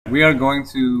we are going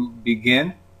to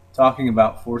begin talking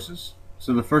about forces.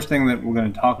 So the first thing that we're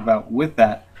going to talk about with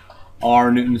that are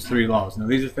Newton's three laws. Now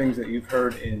these are things that you've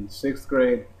heard in 6th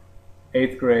grade,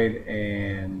 8th grade,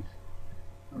 and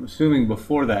I'm assuming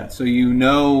before that. So you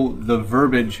know the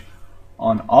verbiage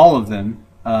on all of them.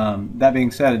 That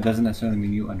being said, it doesn't necessarily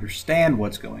mean you understand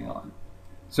what's going on.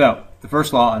 So the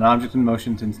first law, an object in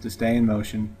motion tends to stay in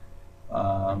motion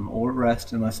or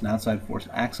rest unless an outside force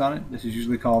acts on it. This is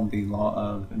usually called the law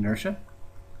of inertia.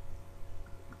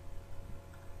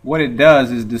 What it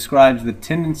does is describes the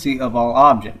tendency of all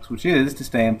objects, which is to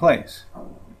stay in place.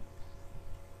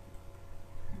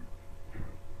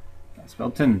 I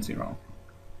spelled tendency wrong.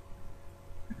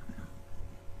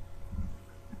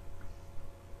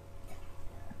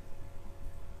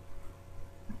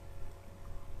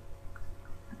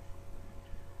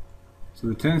 So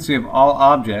the tendency of all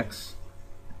objects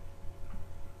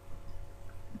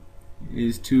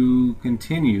is to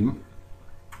continue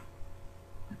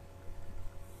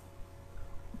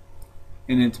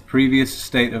in its previous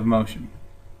state of motion.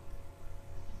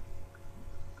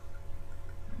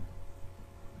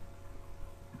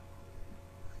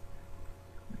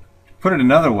 To put it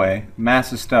another way,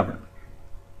 mass is stubborn.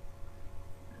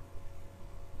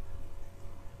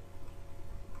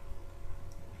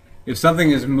 If something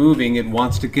is moving, it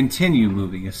wants to continue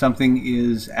moving. If something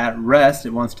is at rest, it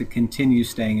wants to continue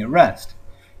staying at rest.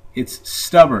 It's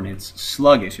stubborn, it's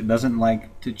sluggish, it doesn't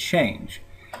like to change.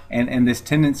 And this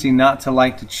tendency not to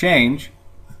like to change,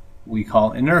 we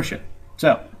call inertia.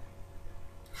 So,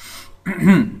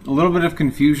 a little bit of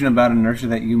confusion about inertia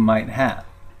that you might have.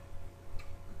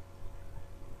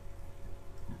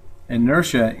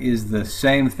 Inertia is the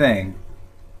same thing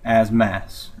as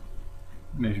mass,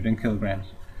 measured in kilograms.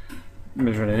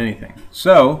 Measured at anything.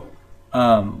 So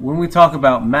when we talk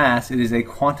about mass, it is a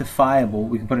quantifiable,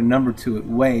 we can put a number to it,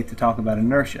 way to talk about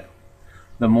inertia.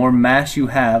 The more mass you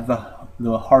have,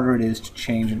 the harder it is to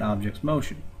change an object's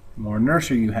motion. The more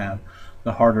inertia you have,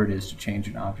 the harder it is to change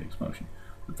an object's motion.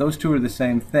 But those two are the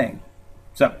same thing.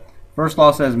 So first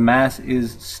law says mass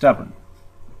is stubborn.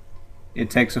 It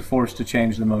takes a force to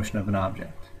change the motion of an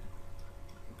object.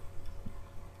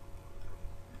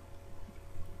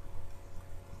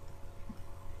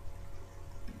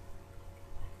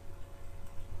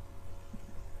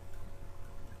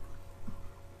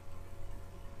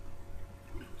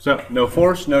 So, no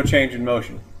force, no change in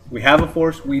motion. We have a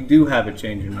force, we do have a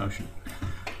change in motion.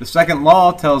 The second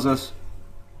law tells us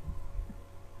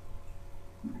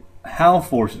how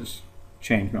forces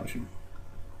change motion.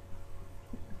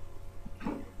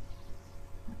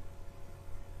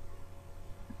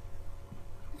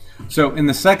 So, in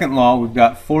the second law, we've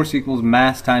got force equals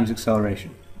mass times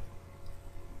acceleration.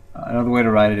 Another way to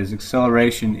write it is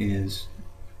acceleration is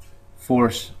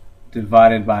force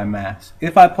divided by mass.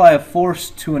 If I apply a force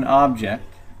to an object,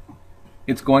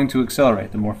 it's going to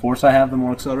accelerate. The more force I have, the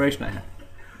more acceleration I have.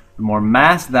 The more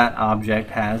mass that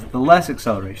object has, the less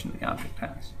acceleration the object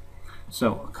has.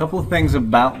 So a couple of things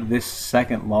about this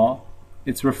second law.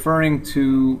 It's referring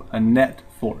to a net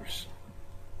force.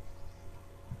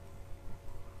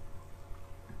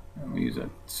 And we use a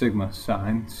sigma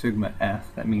sign, sigma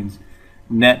F. That means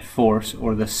net force,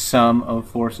 or the sum of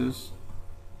forces.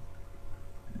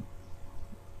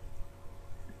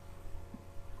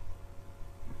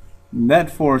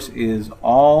 Net force is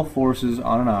all forces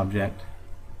on an object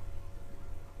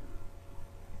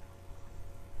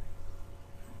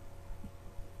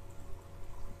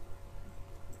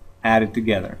added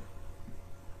together.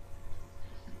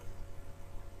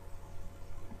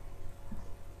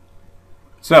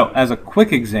 So, as a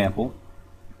quick example,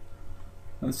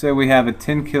 let's say we have a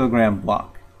 10 kilogram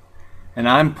block, and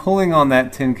I'm pulling on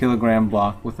that 10 kilogram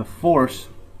block with a force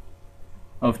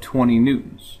of 20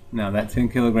 newtons. Now that 10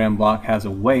 kilogram block has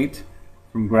a weight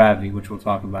from gravity, which we'll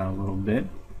talk about in a little bit.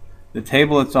 The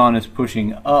table it's on is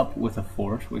pushing up with a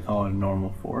force, we call it a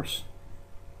normal force.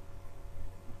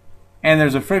 And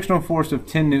there's a frictional force of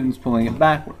 10 newtons pulling it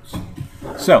backwards.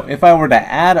 So if I were to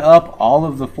add up all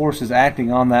of the forces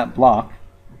acting on that block,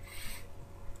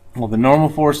 well, the normal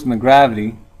force and the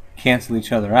gravity cancel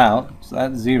each other out, so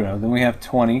that's 0. Then we have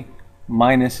 20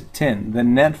 minus 10. The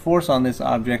net force on this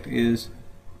object is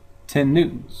 10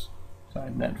 newtons.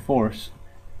 Sorry, net force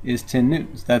is 10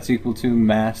 newtons. That's equal to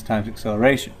mass times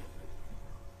acceleration.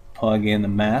 Plug in the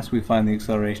mass, we find the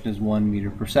acceleration is 1 meter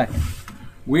per second.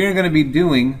 We are going to be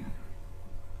doing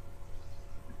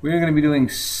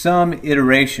some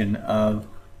iteration of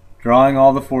drawing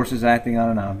all the forces acting on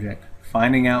an object,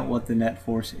 finding out what the net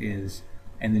force is,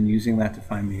 and then using that to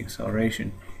find the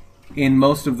acceleration in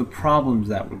most of the problems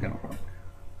that we're going to work.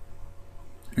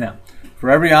 Now, for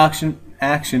every action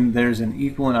action, there's an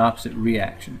equal and opposite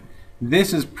reaction.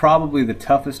 This is probably the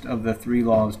toughest of the three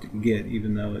laws to get,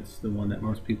 even though it's the one that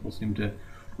most people seem to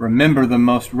remember the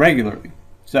most regularly.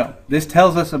 So this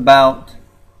tells us about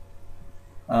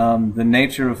the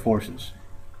nature of forces.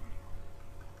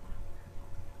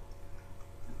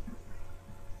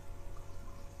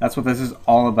 That's what this is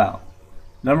all about.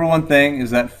 Number one thing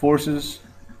is that forces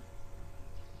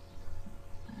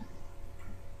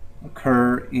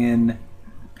occur in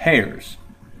pairs.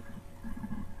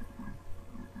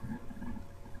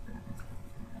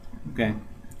 Okay.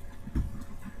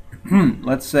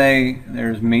 Let's say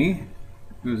there's me,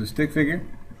 who's a stick figure,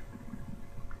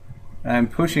 and I'm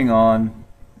pushing on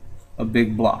a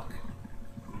big block.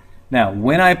 Now,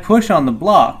 when I push on the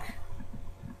block,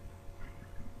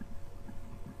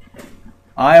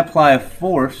 I apply a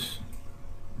force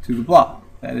to the block.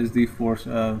 That is the force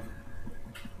of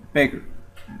Baker.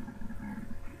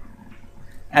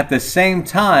 At the same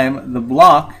time, the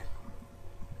block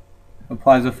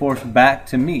applies a force back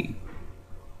to me.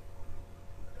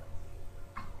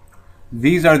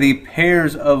 These are the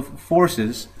pairs of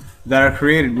forces that are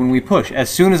created when we push. As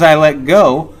soon as I let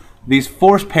go, these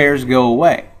force pairs go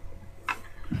away.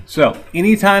 So,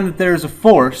 anytime that there is a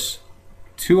force,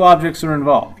 two objects are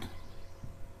involved.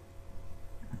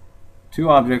 Two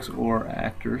objects or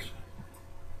actors.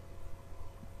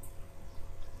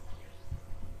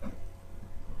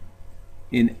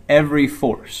 In every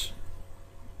force.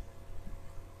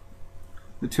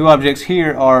 The two objects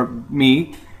here are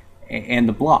me and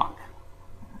the block.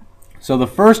 So the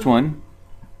first one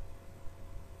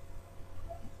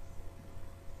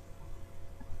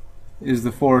is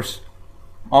the force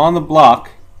on the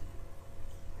block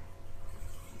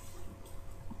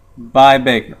by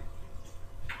Baker.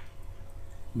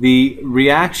 The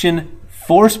reaction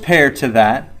force pair to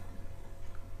that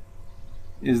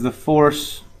is the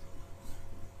force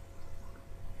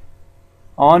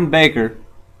on Baker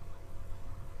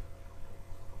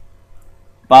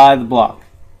by the block.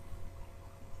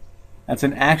 That's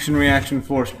an action-reaction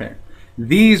force pair.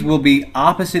 These will be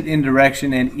opposite in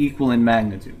direction and equal in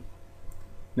magnitude.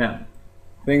 Now,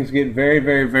 things get very,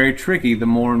 very, very tricky the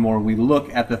more and more we look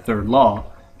at the third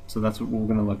law, so that's what we're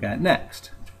going to look at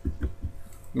next.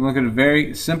 We look at a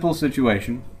very simple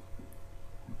situation.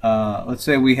 Let's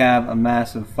say we have a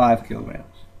mass of 5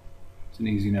 kilograms. It's an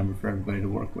easy number for everybody to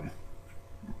work with.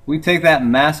 We take that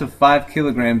mass of 5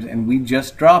 kilograms and we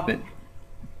just drop it.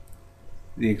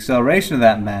 The acceleration of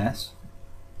that mass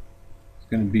is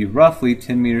going to be roughly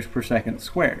 10 meters per second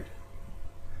squared.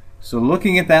 So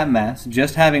looking at that mass,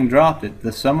 just having dropped it,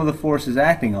 the sum of the forces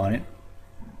acting on it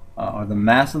are the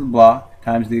mass of the block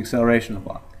times the acceleration of the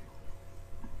block.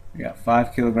 We got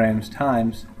 5 kilograms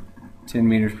times 10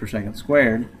 meters per second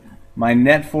squared. My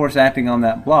net force acting on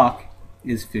that block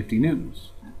is 50 newtons.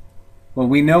 Well,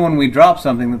 we know when we drop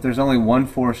something that there's only one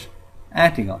force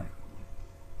acting on it.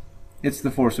 It's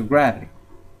the force of gravity.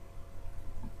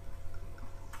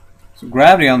 So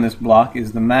gravity on this block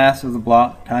is the mass of the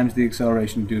block times the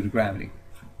acceleration due to gravity.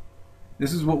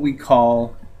 This is what we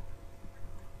call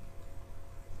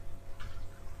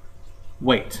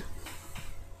weight.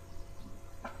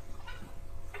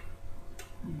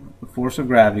 The force of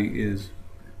gravity is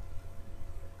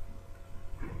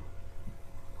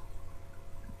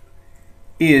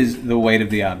the weight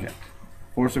of the object.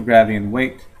 Force of gravity and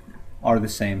weight are the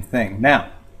same thing.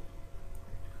 Now,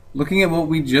 looking at what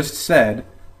we just said,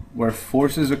 where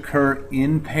forces occur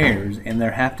in pairs and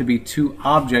there have to be two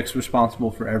objects responsible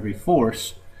for every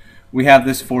force, we have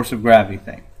this force of gravity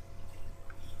thing.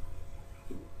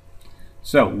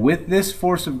 So with this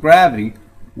force of gravity,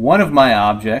 one of my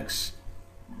objects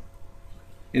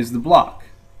is the block.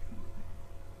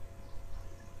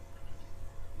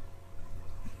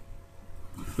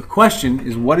 The question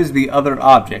is, what is the other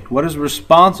object? What is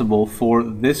responsible for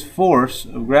this force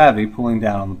of gravity pulling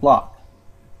down on the block?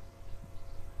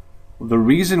 Well, the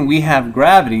reason we have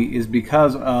gravity is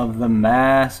because of the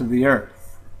mass of the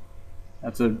Earth.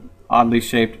 That's an oddly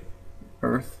shaped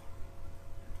Earth.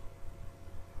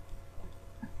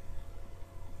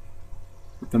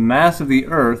 But the mass of the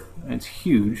Earth, and it's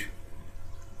huge,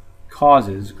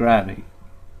 causes gravity.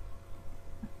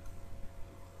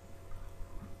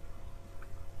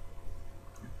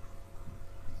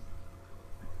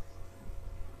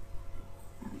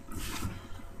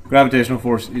 Gravitational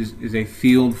force is a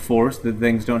field force that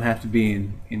things don't have to be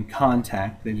in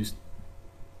contact. It's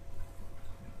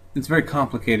a very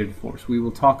complicated force. We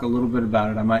will talk a little bit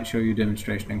about it. I might show you a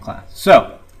demonstration in class.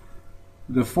 So,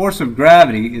 the force of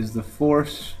gravity is the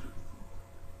force,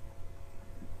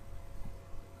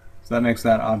 so that makes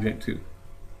that object 2.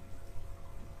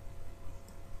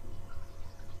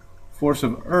 force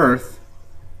of Earth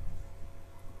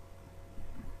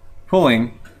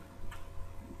pulling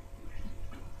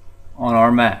on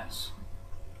our mass.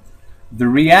 The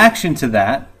reaction to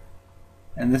that,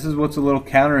 and this is what's a little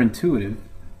counterintuitive,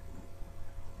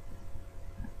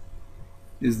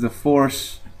 is the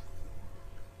force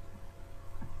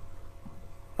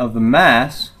of the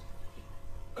mass.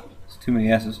 It's too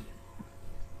many S's.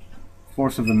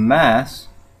 Force of the mass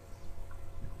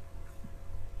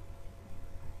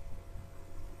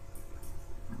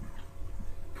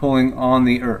pulling on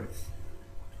the Earth.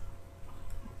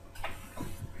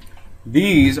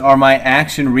 These are my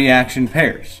action-reaction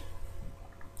pairs.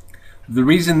 The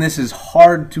reason this is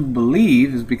hard to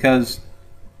believe is because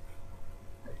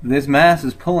this mass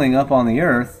is pulling up on the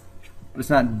Earth, but it's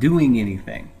not doing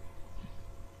anything.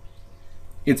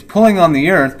 It's pulling on the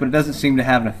Earth, but it doesn't seem to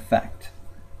have an effect.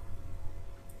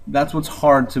 That's what's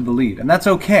hard to believe, and that's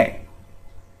okay.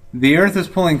 The Earth is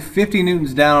pulling 50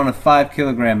 newtons down on a 5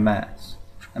 kilogram mass.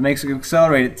 That makes it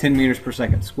accelerate at 10 meters per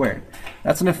second squared.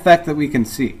 That's an effect that we can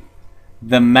see.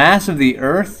 The mass of the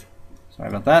Earth, sorry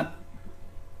about that,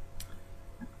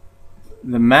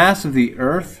 the mass of the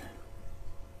Earth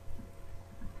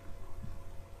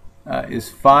is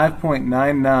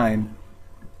 5.99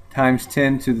 times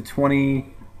 10 to the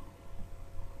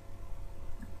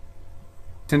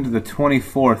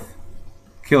 24th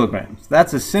kilograms.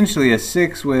 That's essentially a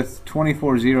 6 with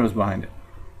 24 zeros behind it.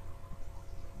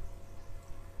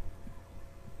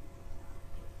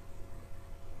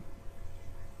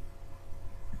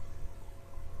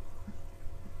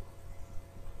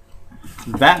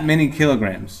 That many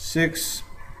kilograms, 6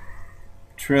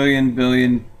 trillion,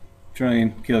 billion,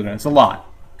 trillion kilograms. It's a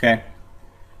lot, okay?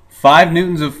 50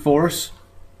 newtons of force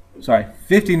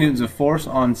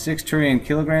on 6 trillion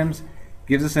kilograms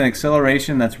gives us an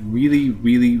acceleration that's really,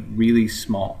 really, really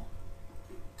small.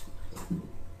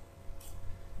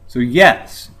 So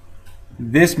yes,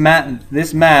 this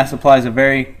mass applies a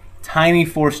very tiny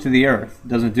force to the Earth. It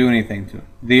doesn't do anything to it.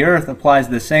 The Earth applies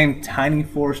the same tiny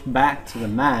force back to the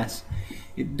mass.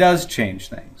 It does change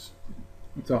things.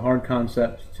 It's a hard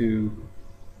concept to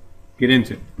get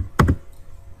into.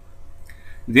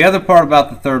 The other part about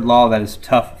the third law that is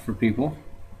tough for people,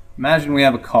 imagine we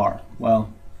have a car.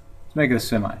 Well, let's make it a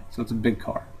semi, so it's a big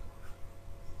car.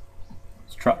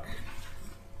 It's a truck.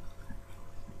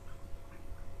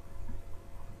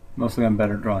 Mostly I'm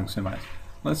better at drawing semis.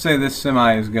 Let's say this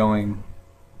semi is going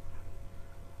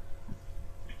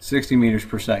 60 meters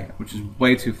per second, which is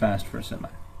way too fast for a semi.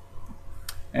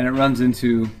 And it runs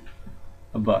into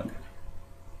a bug.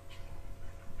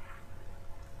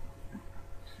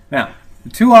 Now, the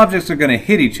two objects are going to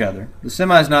hit each other. The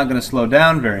semi is not going to slow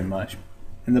down very much,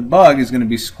 and the bug is going to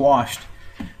be squashed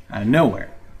out of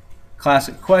nowhere.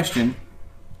 Classic question,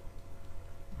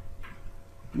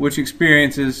 which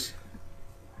experiences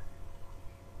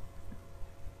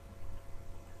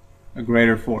a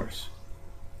greater force?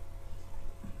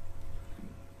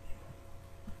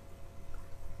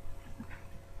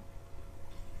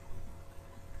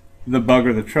 The bug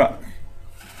or the truck?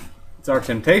 It's our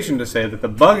temptation to say that the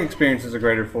bug experiences a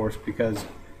greater force because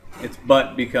its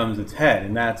butt becomes its head,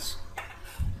 and that's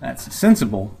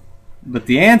sensible. But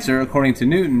the answer, according to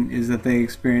Newton, is that they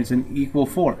experience an equal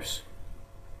force.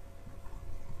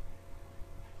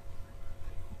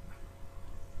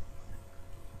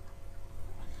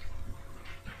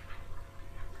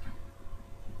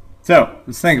 So,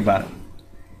 let's think about it.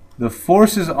 The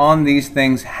forces on these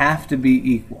things have to be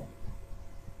equal.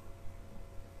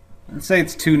 Let's say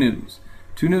it's 2 newtons.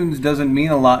 2 newtons doesn't mean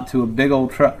a lot to a big old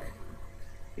truck.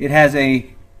 It has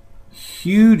a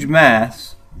huge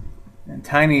mass and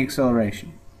tiny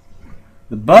acceleration.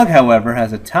 The bug, however,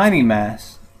 has a tiny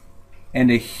mass and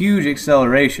a huge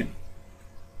acceleration.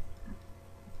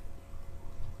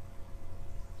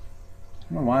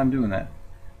 I don't know why I'm doing that.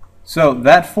 So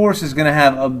that force is going to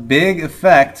have a big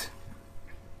effect,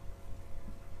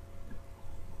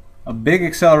 a big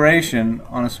acceleration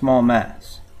on a small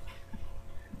mass.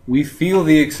 We feel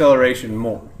the acceleration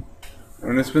more.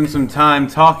 We're going to spend some time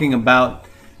talking about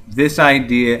this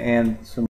idea and some